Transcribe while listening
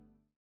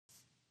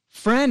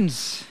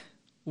Friends,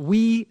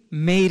 we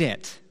made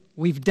it.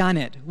 We've done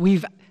it.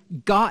 We've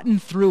gotten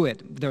through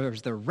it.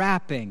 There's the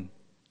wrapping,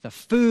 the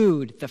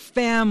food, the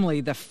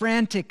family, the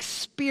frantic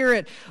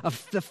spirit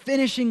of the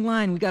finishing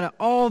line. We got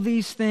all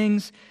these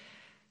things.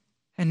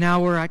 And now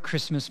we're at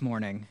Christmas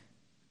morning.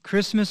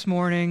 Christmas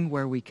morning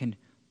where we can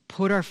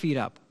put our feet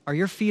up. Are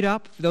your feet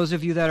up? For those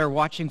of you that are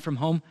watching from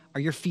home, are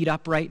your feet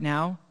up right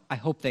now? I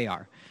hope they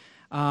are.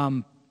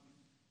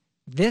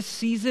 This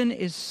season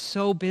is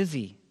so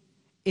busy.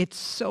 It's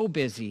so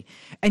busy.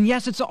 And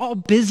yes, it's all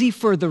busy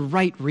for the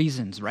right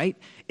reasons, right?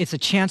 It's a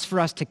chance for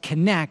us to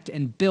connect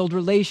and build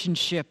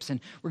relationships, and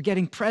we're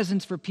getting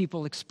presents for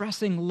people,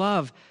 expressing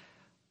love.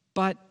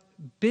 But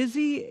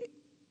busy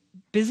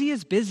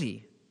is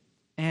busy.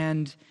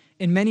 And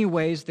in many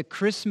ways, the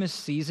Christmas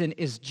season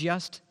is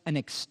just an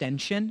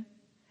extension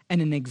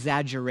and an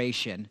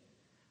exaggeration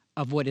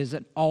of what is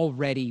an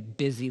already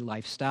busy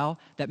lifestyle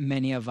that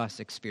many of us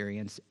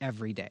experience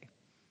every day.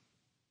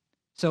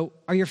 So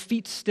are your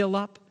feet still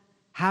up?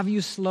 Have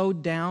you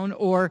slowed down?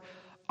 Or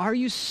are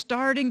you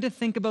starting to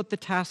think about the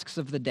tasks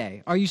of the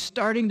day? Are you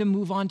starting to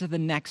move on to the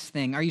next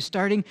thing? Are you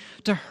starting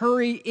to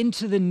hurry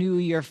into the new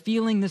year,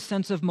 feeling the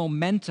sense of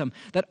momentum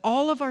that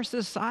all of our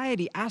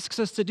society asks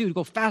us to do, to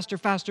go faster,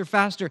 faster,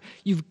 faster?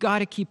 You've got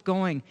to keep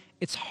going.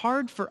 It's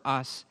hard for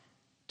us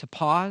to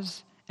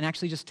pause and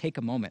actually just take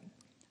a moment.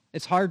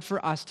 It's hard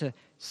for us to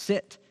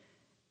sit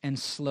and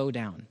slow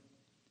down.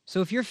 So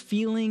if you're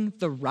feeling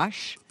the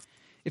rush,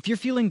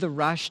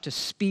 to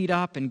speed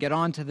up and get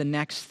on to the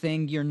next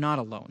thing, you're not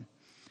alone.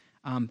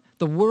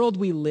 The world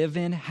we live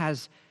in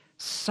has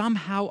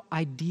somehow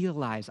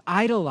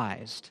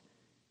idolized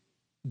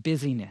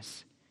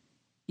busyness.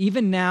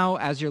 Even now,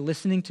 as you're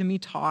listening to me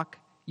talk,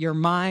 your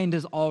mind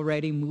is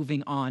already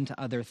moving on to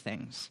other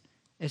things.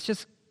 It's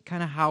just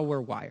kind of how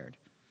we're wired.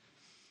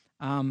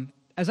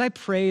 As I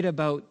prayed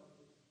about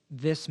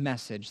this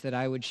message that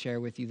I would share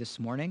with you this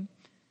morning,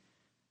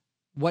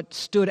 what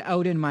stood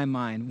out in my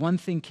mind, one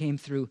thing came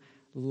through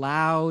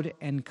loud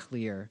and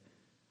clear,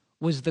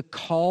 was the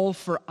call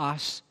for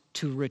us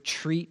to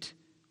retreat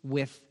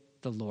with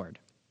the Lord.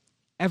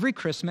 Every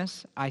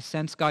Christmas, I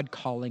sense God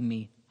calling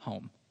me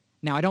home.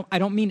 Now, I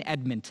don't mean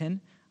Edmonton.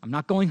 I'm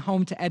not going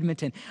home to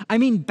Edmonton. I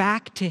mean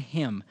back to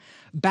Him,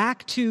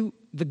 back to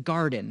the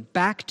garden,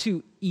 back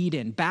to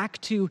Eden,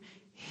 back to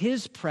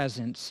His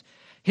presence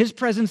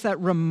that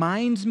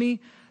reminds me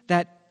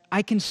that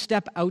I can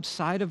step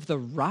outside of the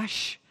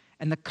rush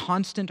and the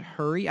constant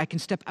hurry. I can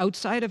step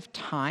outside of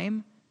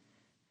time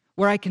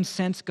where I can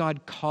sense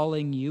God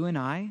calling you and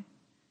I,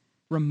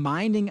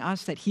 reminding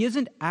us that He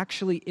isn't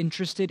actually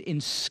interested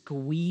in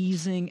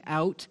squeezing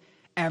out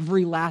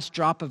every last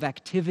drop of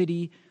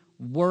activity,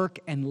 work,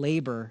 and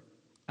labor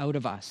out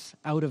of us,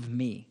 out of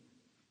me.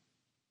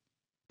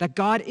 That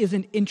God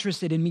isn't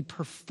interested in me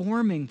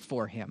performing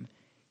for Him.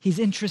 He's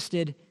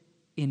interested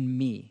in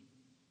me.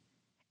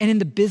 And in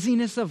the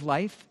busyness of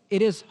life,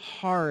 it is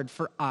hard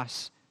for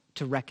us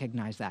to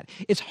recognize that.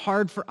 It's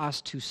hard for us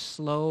to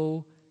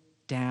slow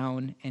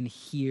down and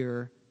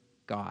hear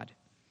God.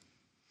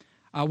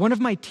 One of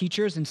my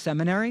teachers in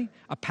seminary,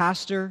 a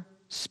pastor,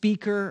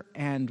 speaker,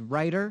 and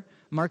writer,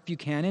 Mark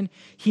Buchanan,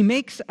 he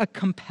makes a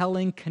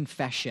compelling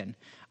confession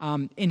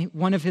in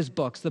one of his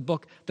books, the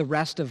book, The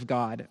Rest of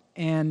God.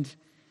 And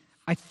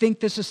I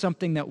think this is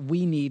something that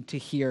we need to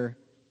hear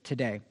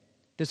today.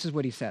 This is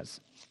what he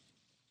says.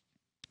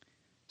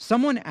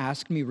 Someone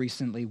asked me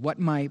recently about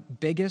my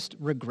biggest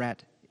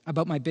regret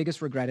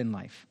in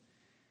life.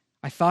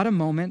 I thought a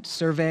moment,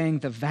 surveying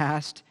the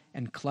vast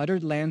and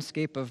cluttered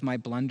landscape of my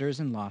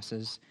blunders and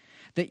losses,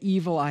 the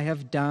evil I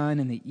have done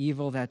and the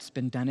evil that's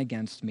been done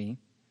against me.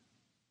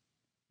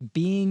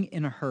 Being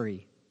in a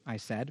hurry, I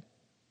said.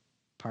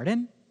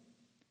 Pardon?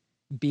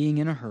 Being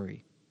in a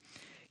hurry.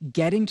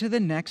 Getting to the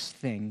next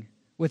thing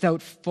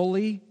without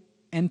fully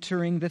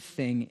entering the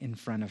thing in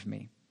front of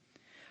me.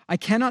 I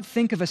cannot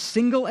think of a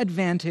single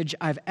advantage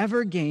I've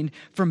ever gained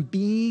from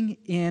being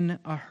in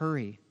a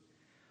hurry.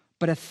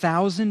 But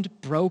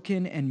 1,000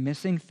 broken and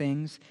missing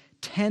things,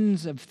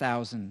 tens of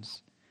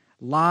thousands,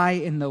 lie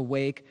in the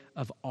wake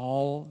of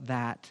all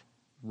that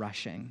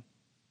rushing.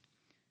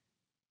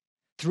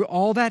 Through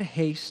all that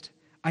haste,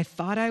 I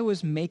thought I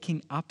was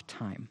making up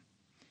time.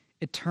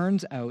 It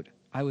turns out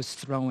I was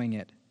throwing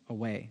it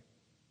away.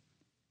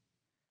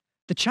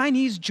 The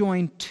Chinese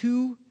joined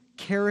two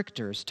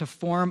characters to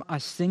form a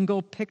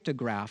single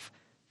pictograph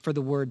for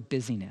the word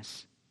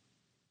busyness: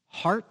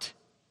 heart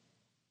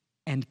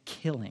and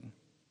killing.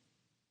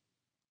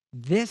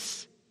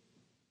 This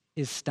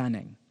is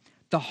stunning.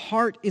 The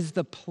heart is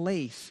the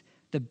place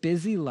the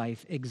busy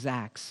life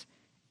exacts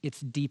its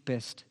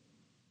deepest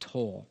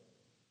toll.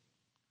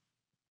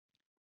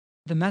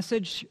 The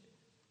message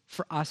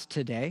for us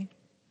today: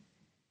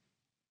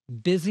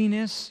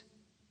 busyness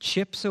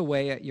chips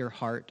away at your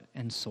heart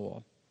and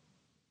soul.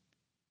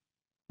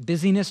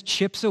 Busyness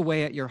chips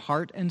away at your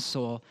heart and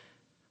soul,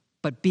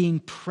 but being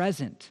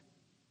presence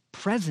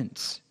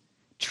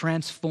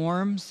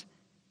transforms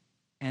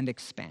and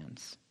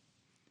expands.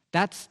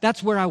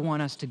 That's where I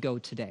want us to go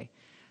today.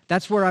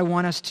 That's where I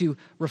want us to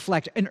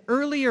reflect. And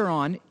earlier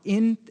on,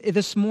 in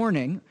this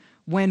morning,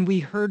 when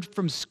we heard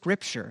from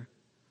Scripture,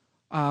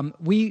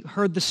 we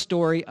heard the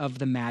story of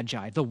the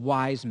Magi, the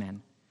wise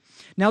men.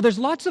 Now, there's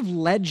lots of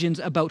legends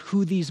about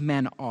who these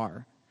men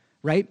are,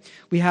 right?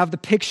 We have the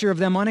picture of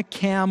them on a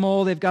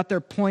camel. They've got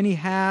their pointy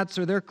hats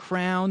or their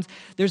crowns.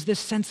 There's this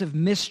sense of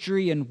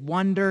mystery and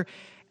wonder.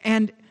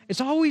 And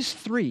it's always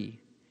three.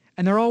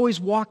 And they're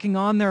always walking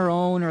on their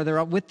own or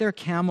they're with their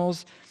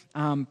camels.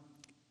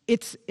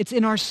 It's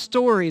in our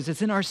stories.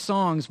 It's in our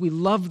songs. We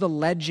love the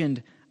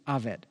legend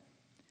of it.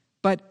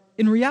 But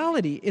in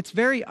reality, it's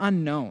very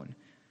unknown.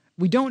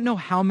 We don't know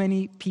how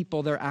many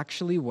people there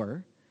actually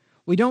were.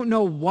 We don't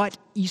know what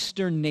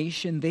Eastern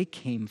nation they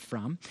came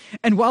from.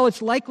 And while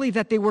it's likely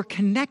that they were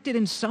connected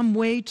in some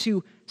way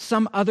to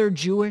some other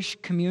Jewish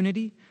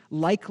community,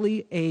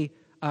 likely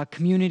a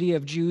community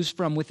of Jews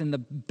from within the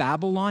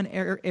Babylon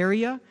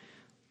area,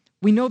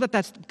 we know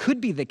that could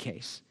be the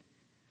case.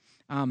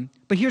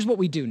 But here's what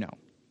we do know.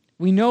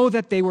 We know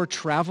that they were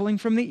traveling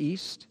from the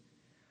east.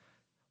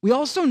 We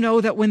also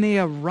know that when they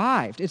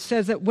arrived, it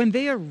says that when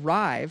they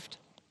arrived,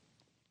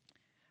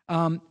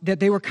 that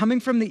they were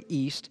coming from the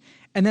east,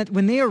 and that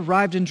when they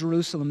arrived in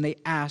Jerusalem, they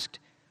asked,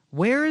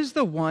 "Where is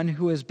the one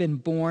who has been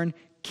born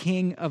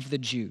King of the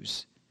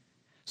Jews?"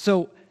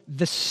 So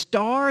the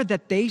star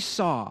that they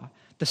saw,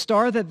 the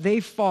star that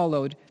they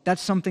followed,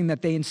 that's something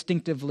that they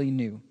instinctively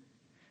knew.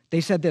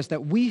 They said this,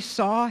 that we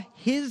saw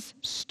his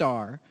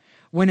star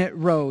when it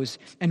rose,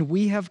 and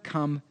we have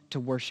come to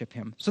worship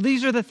him. So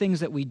these are the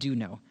things that we do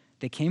know.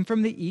 They came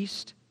from the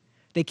east.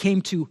 They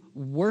came to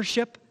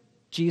worship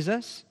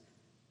Jesus.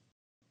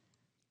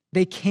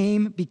 They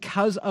came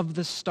because of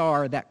the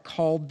star that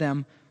called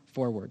them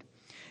forward.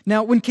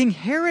 Now, when King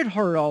Herod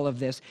heard all of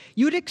this,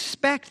 you'd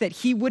expect that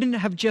he wouldn't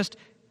have just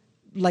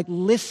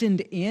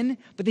listened in,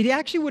 but that he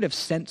actually would have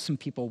sent some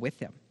people with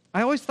him.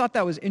 I always thought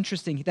that was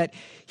interesting, that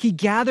he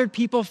gathered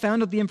people,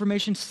 found out the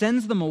information,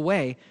 sends them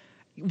away.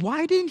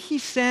 Why didn't he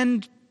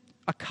send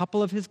a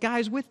couple of his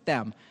guys with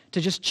them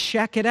to just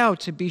check it out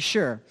to be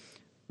sure?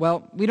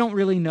 Well, we don't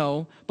really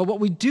know, but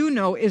what we do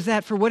know is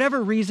that for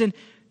whatever reason,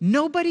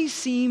 nobody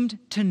seemed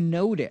to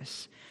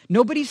notice.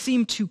 Nobody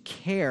seemed to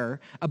care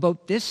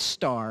about this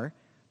star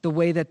the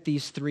way that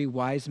these three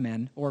wise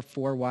men, or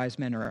four wise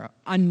men, or an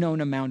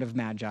unknown amount of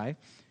magi,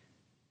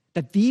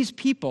 that these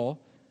people,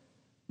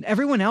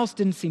 everyone else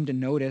didn't seem to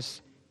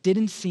notice,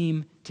 didn't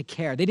seem to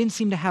care. They didn't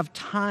seem to have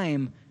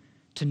time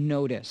to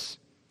notice.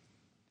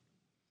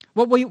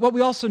 What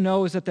we also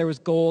know is that there was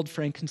gold,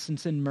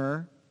 frankincense, and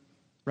myrrh,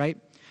 right?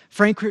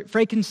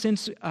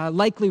 Frankincense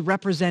likely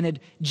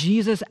represented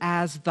Jesus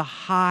as the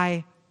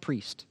high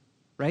priest,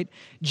 right?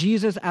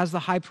 Jesus as the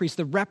high priest,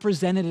 the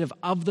representative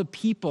of the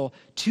people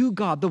to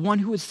God, the one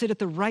who would sit at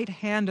the right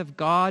hand of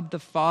God the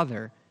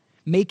Father,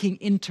 making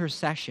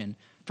intercession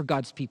for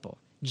God's people.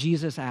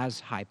 Jesus as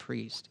high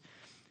priest.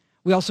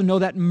 We also know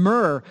that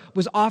myrrh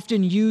was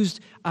often used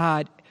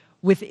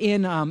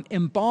within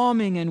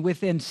embalming and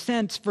within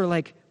scents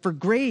for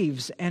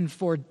graves and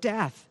for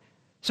death.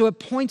 So it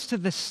points to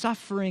the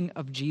suffering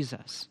of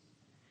Jesus.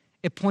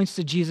 It points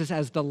to Jesus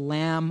as the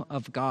Lamb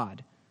of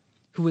God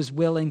who was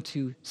willing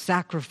to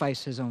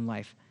sacrifice his own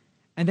life.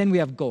 And then we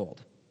have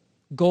gold.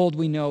 Gold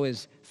we know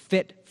is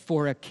fit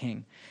for a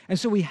king. And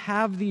so we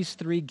have these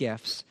three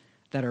gifts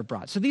that are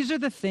brought. So these are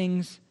the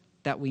things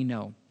that we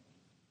know.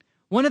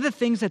 One of the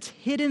things that's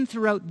hidden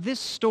throughout this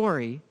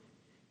story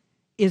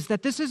is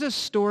that this is a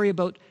story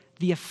about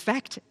the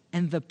effect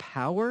and the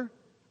power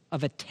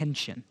of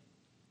attention.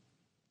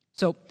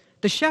 So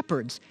the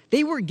shepherds,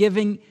 they were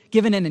given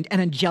an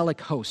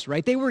angelic host,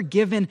 right? They were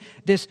given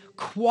this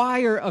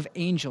choir of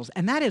angels,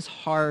 and that is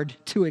hard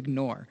to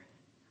ignore.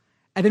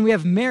 And then we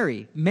have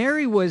Mary.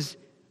 Mary was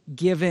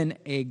given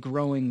a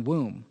growing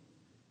womb,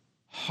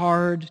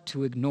 hard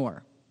to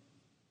ignore.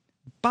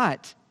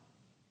 But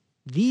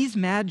these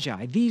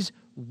magi, these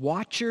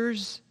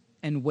watchers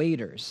and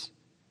waiters,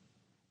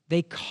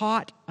 they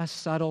caught a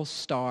subtle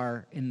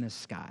star in the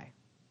sky.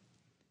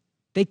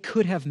 They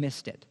could have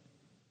missed it.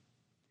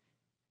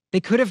 They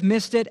could have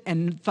missed it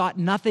and thought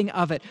nothing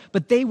of it,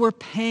 but they were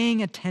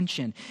paying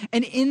attention.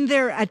 And in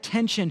their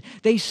attention,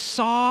 they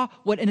saw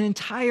what an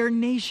entire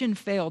nation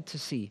failed to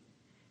see.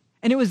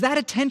 And it was that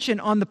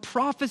attention on the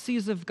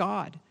prophecies of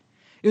God.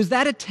 It was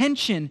that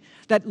attention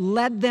that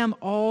led them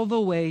all the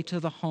way to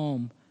the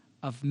home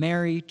of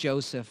Mary,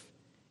 Joseph,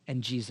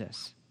 and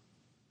Jesus.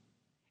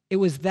 It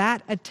was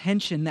that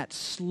attention that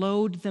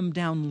slowed them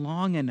down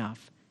long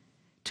enough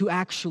to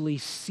actually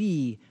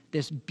see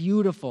this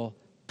beautiful,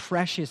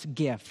 precious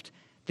gift,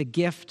 the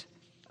gift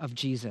of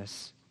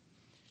Jesus.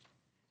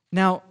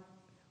 Now,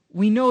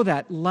 we know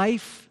that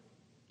life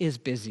is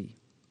busy.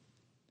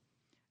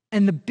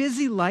 And the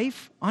busy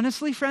life,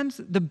 honestly,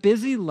 friends, the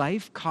busy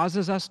life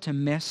causes us to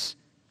miss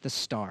the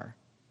star.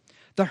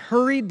 The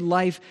hurried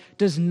life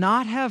does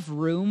not have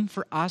room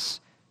for us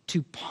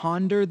to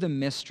ponder the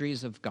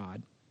mysteries of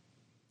God.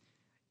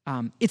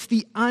 It's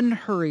the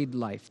unhurried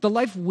life, the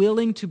life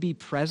willing to be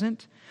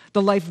present,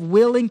 the life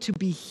willing to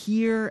be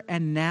here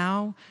and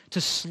now,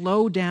 to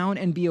slow down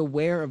and be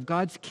aware of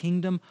God's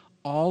kingdom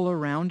all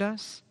around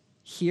us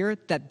here,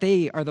 that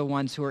they are the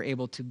ones who are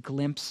able to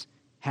glimpse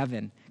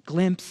heaven,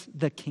 glimpse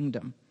the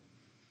kingdom.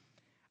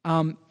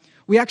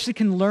 We actually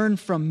can learn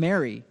from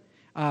Mary.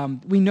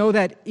 We know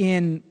that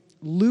in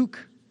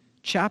Luke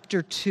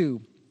chapter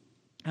 2,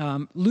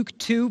 Luke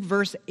 2,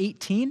 verse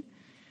 18,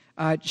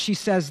 she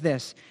says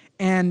this,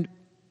 "And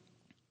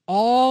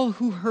all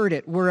who heard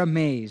it were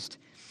amazed,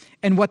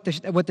 and what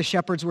the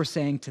shepherds were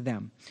saying to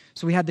them."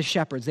 So we had the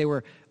shepherds. They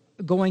were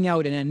going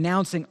out and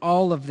announcing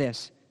all of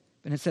this.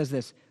 And it says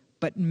this,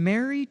 "But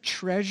Mary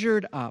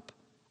treasured up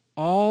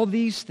all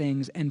these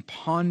things and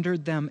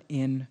pondered them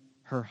in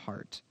her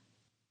heart."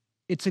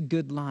 It's a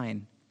good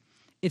line.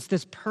 It's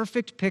this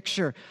perfect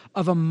picture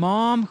of a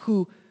mom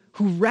who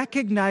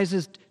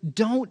recognizes,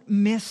 don't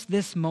miss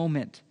this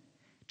moment.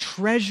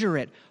 Treasure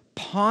it,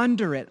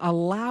 ponder it,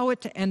 allow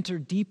it to enter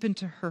deep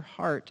into her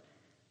heart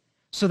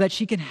so that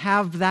she can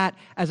have that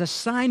as a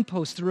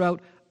signpost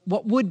throughout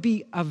what would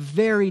be a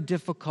very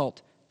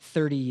difficult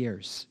 30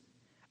 years.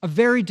 A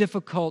very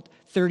difficult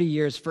 30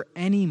 years for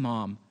any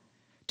mom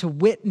to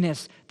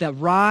witness the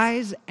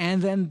rise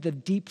and then the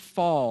deep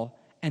fall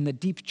and the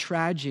deep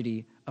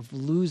tragedy of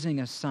losing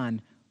a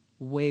son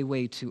way,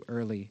 way too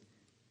early.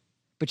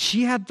 But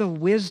she had the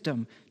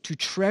wisdom to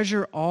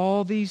treasure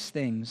all these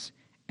things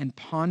and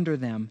ponder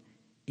them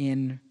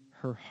in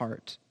her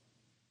heart.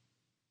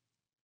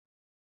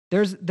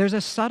 There's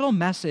a subtle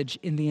message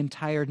in the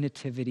entire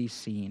nativity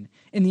scene,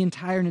 in the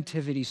entire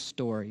nativity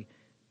story.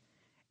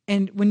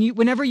 And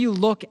whenever you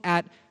look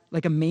at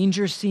like a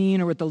manger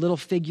scene or with the little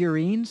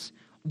figurines,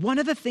 one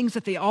of the things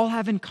that they all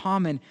have in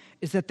common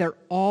is that they're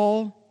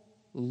all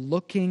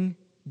looking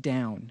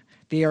down.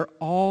 They are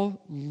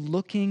all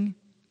looking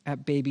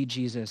at baby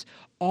Jesus.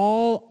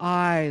 All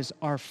eyes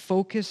are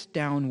focused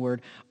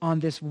downward on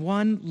this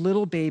one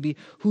little baby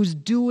who's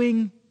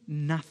doing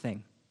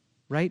nothing,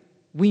 right?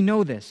 We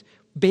know this.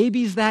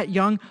 Babies that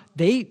young,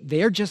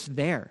 they're just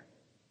there.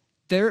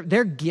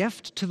 Their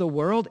gift to the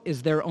world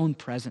is their own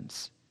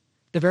presence.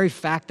 The very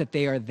fact that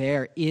they are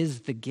there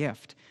is the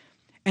gift.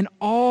 And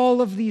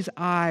all of these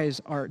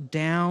eyes are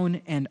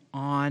down and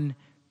on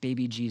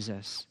baby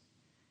Jesus,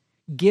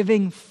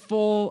 giving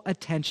full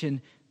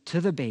attention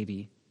to the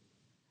baby,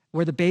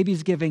 where the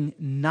baby's giving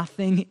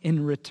nothing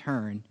in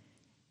return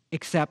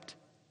except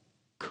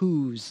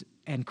coos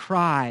and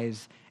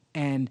cries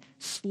and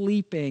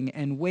sleeping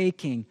and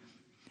waking.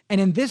 And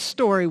in this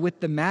story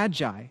with the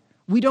Magi,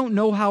 we don't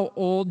know how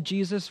old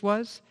Jesus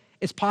was.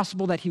 It's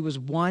possible that he was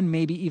 1,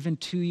 maybe even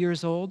 2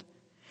 years old.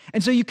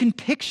 And so you can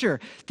picture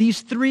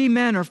these 3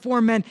 men or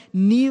 4 men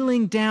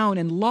kneeling down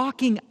and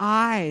locking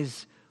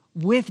eyes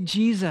with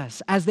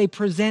Jesus as they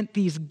present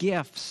these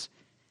gifts.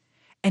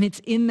 And it's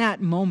in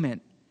that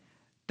moment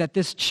that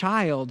this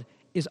child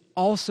is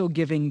also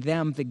giving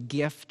them the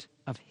gift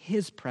of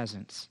his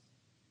presence.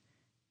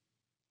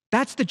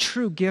 That's the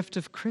true gift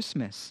of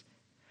Christmas,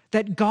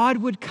 that God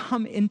would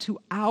come into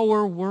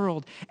our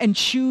world and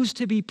choose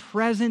to be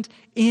present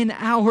in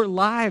our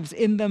lives,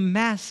 in the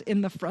mess,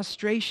 in the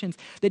frustrations,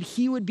 that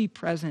he would be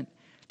present,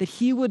 that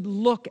he would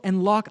look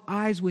and lock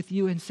eyes with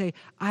you and say,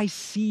 I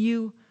see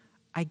you,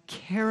 I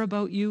care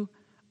about you,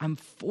 I'm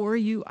for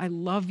you, I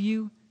love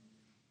you.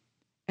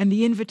 And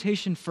the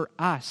invitation for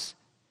us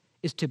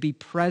is to be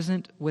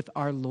present with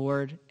our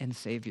Lord and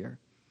Savior.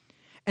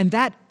 And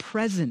that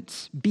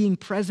presence, being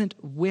present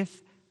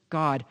with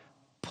God,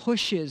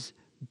 pushes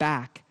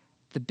back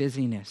the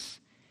busyness.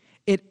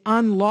 It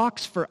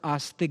unlocks for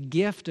us the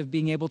gift of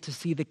being able to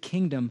see the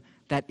kingdom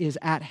that is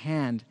at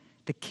hand,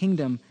 the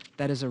kingdom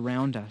that is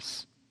around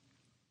us.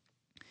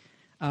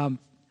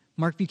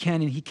 Mark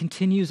Buchanan, he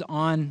continues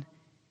on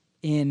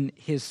in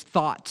his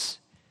thoughts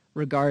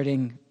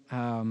regarding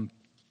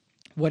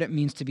what it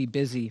means to be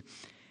busy.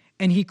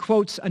 And he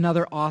quotes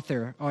another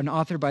author, an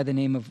author by the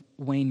name of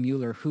Wayne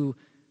Mueller, who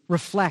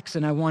reflects,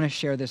 and I want to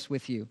share this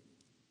with you.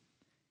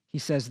 He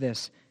says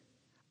this,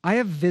 I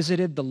have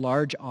visited the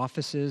large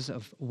offices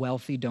of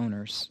wealthy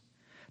donors,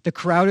 the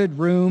crowded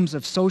rooms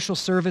of social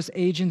service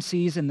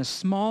agencies, and the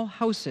small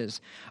houses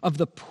of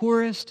the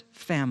poorest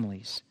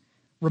families.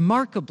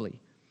 Remarkably,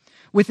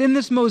 within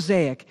this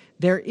mosaic,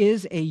 there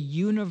is a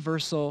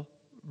universal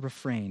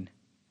refrain.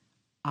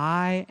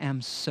 I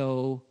am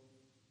so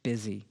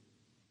busy.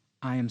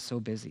 I am so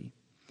busy.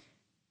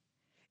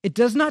 It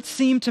does not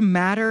seem to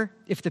matter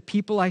if the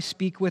people I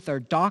speak with are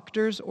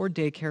doctors or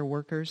daycare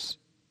workers,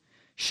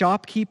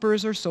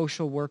 shopkeepers or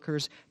social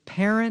workers,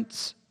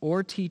 parents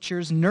or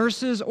teachers,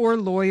 nurses or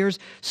lawyers,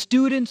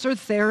 students or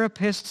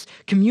therapists,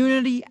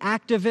 community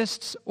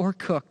activists or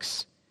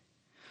cooks.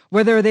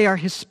 Whether they are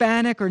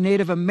Hispanic or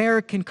Native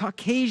American,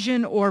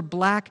 Caucasian or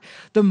Black,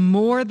 the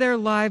more their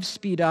lives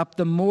speed up,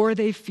 the more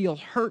they feel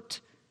hurt,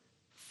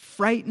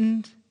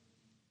 frightened.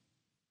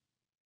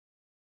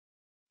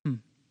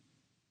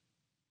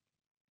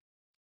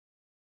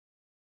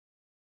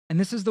 And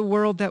this is the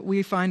world that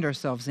we find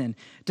ourselves in.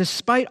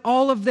 Despite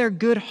all of their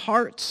good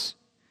hearts,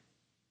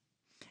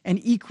 and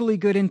equally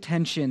good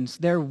intentions,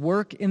 their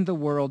work in the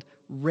world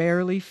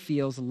rarely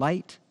feels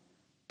light,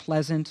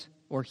 pleasant,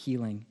 or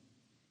healing.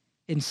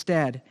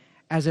 Instead,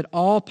 as it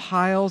all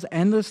piles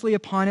endlessly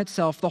upon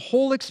itself, the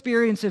whole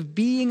experience of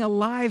being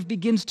alive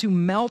begins to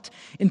melt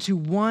into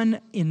one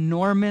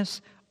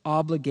enormous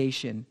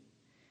obligation.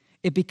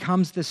 It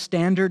becomes the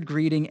standard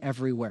greeting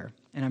everywhere,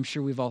 and I'm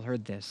sure we've all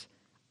heard this.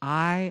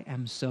 I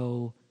am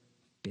so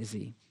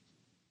busy.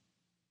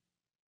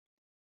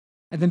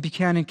 And then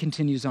Buchanan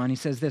continues on. He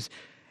says this,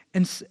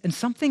 and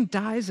something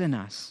dies in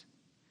us.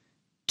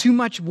 Too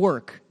much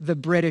work, the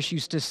British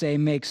used to say,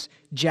 makes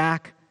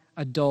Jack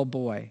a dull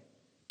boy.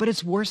 But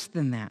it's worse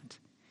than that.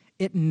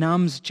 It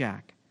numbs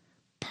Jack,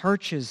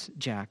 parches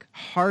Jack,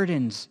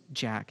 hardens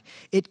Jack.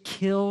 It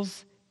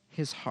kills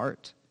his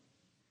heart.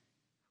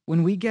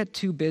 When we get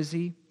too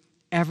busy,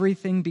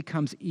 everything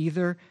becomes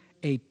either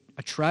a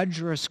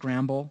trudge or a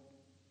scramble,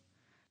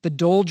 the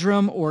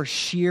doldrum or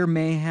sheer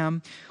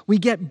mayhem. We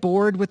get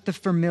bored with the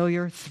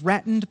familiar,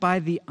 threatened by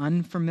the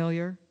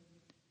unfamiliar.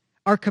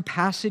 Our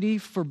capacity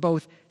for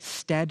both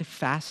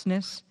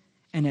steadfastness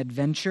and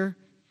adventure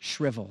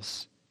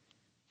shrivels.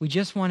 We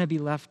just want to be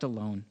left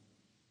alone.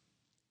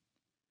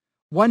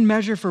 One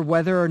measure for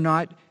whether or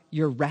not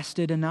you're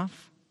rested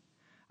enough,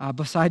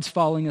 besides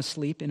falling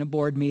asleep in a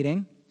board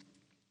meeting,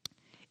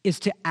 is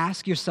to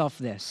ask yourself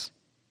this: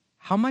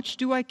 how much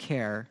do I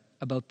care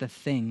about the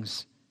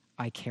things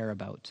I care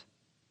about?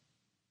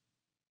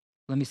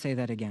 Let me say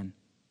that again.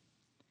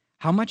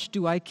 How much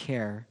do I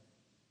care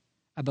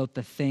about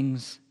the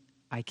things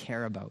I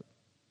care about?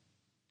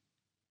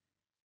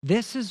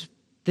 This is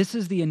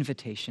the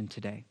invitation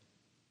today.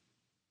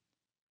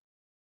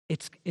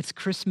 It's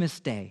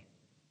Christmas Day.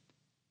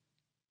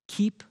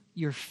 Keep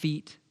your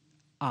feet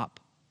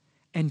up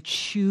and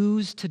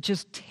choose to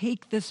just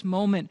take this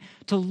moment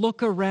to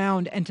look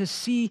around and to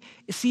see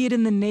it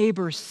in the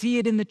neighbor, see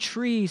it in the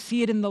tree,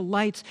 see it in the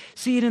lights,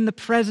 see it in the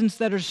presents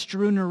that are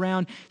strewn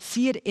around,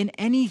 see it in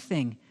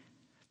anything,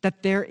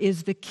 that there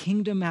is the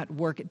kingdom at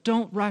work.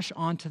 Don't rush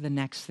on to the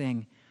next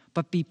thing,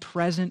 but be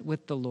present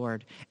with the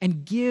Lord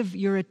and give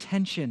your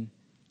attention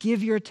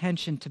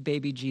to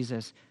baby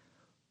Jesus,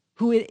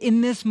 who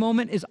in this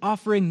moment is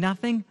offering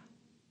nothing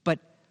but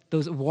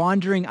those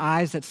wandering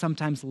eyes that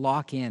sometimes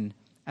lock in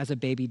as a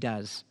baby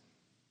does.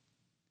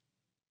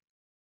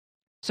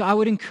 So I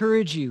would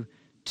encourage you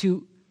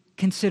to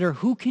consider,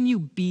 who can you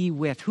be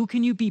with? Who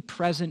can you be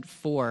present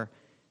for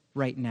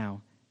right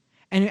now?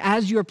 And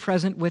as you're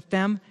present with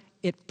them,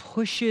 it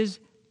pushes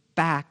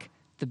back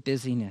the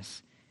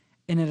busyness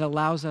and it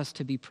allows us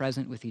to be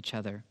present with each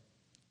other.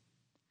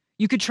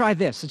 You could try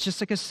this. It's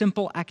just like a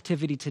simple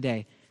activity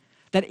today.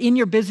 That in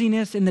your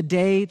busyness, in the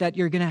day that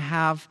you're going to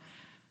have,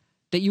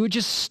 that you would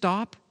just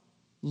stop,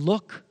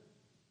 look,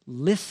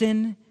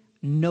 listen,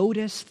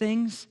 notice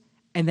things,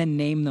 and then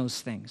name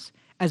those things.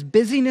 As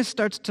busyness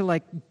starts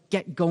to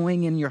get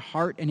going in your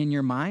heart and in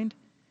your mind,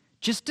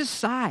 just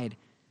decide,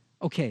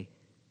 okay,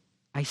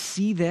 I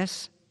see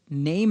this,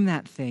 name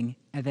that thing,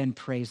 and then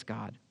praise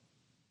God.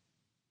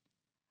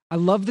 I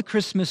love the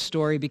Christmas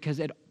story because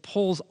it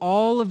pulls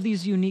all of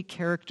these unique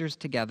characters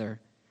together.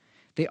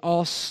 They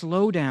all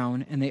slow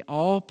down and they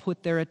all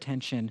put their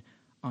attention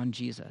on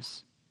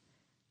Jesus.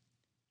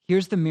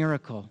 Here's the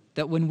miracle,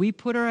 that when we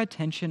put our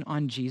attention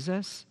on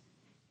Jesus,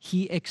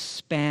 he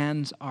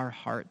expands our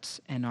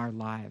hearts and our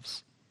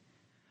lives.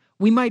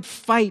 We might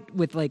fight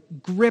with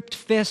gripped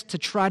fists to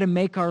try to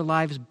make our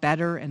lives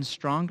better and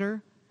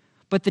stronger,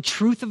 but the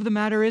truth of the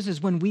matter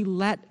is when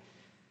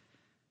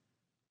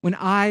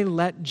I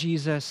let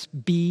Jesus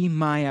be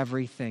my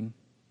everything,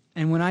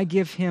 and when I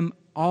give him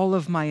all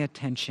of my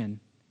attention,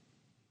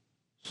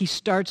 he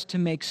starts to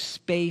make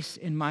space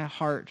in my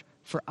heart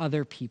for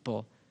other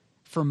people,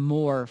 for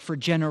more, for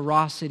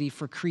generosity,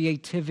 for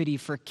creativity,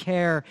 for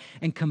care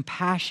and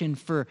compassion,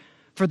 for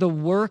the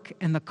work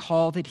and the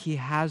call that he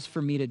has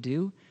for me to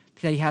do,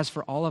 that he has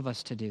for all of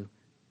us to do.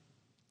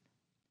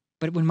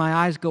 But when my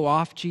eyes go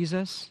off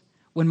Jesus,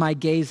 when my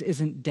gaze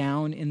isn't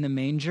down in the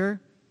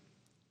manger,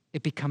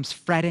 it becomes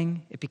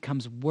fretting, it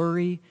becomes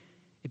worry,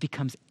 it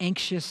becomes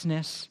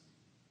anxiousness.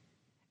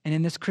 And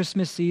in this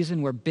Christmas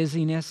season where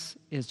busyness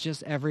is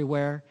just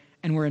everywhere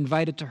and we're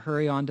invited to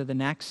hurry on to the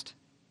next,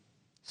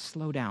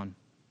 slow down.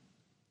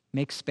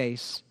 Make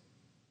space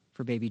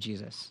for baby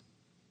Jesus.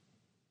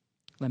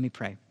 Let me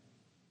pray.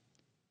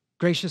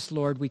 Gracious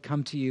Lord, we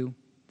come to you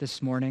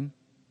this morning,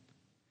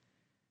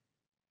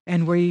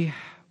 and we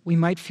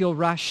might feel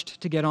rushed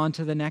to get on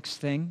to the next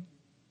thing,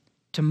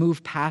 to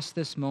move past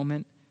this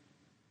moment.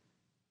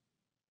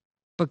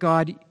 But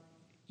God,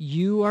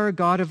 you are a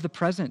God of the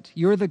present.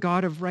 You're the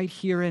God of right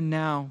here and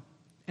now.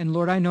 And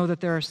Lord, I know that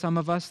there are some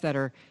of us that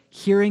are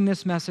hearing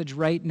this message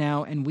right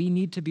now, and we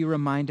need to be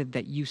reminded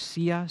that you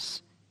see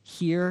us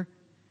here,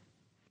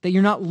 that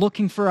you're not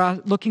looking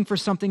for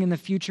something in the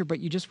future, but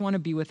you just want to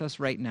be with us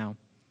right now.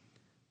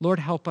 Lord,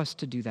 help us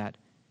to do that.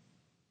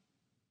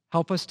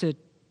 Help us to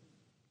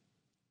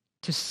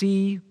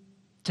see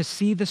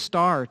the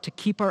star, to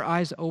keep our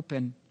eyes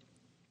open,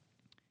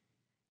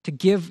 to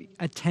give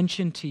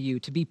attention to you,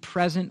 to be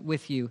present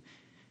with you,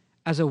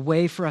 as a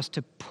way for us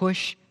to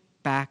push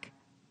back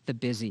the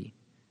busy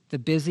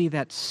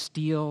that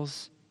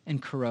steals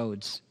and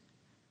corrodes.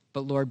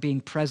 But Lord,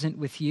 being present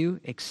with you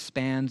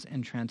expands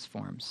and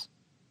transforms.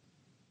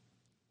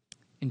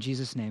 In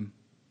Jesus' name,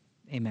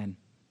 amen.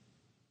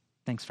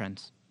 Thanks,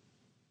 friends.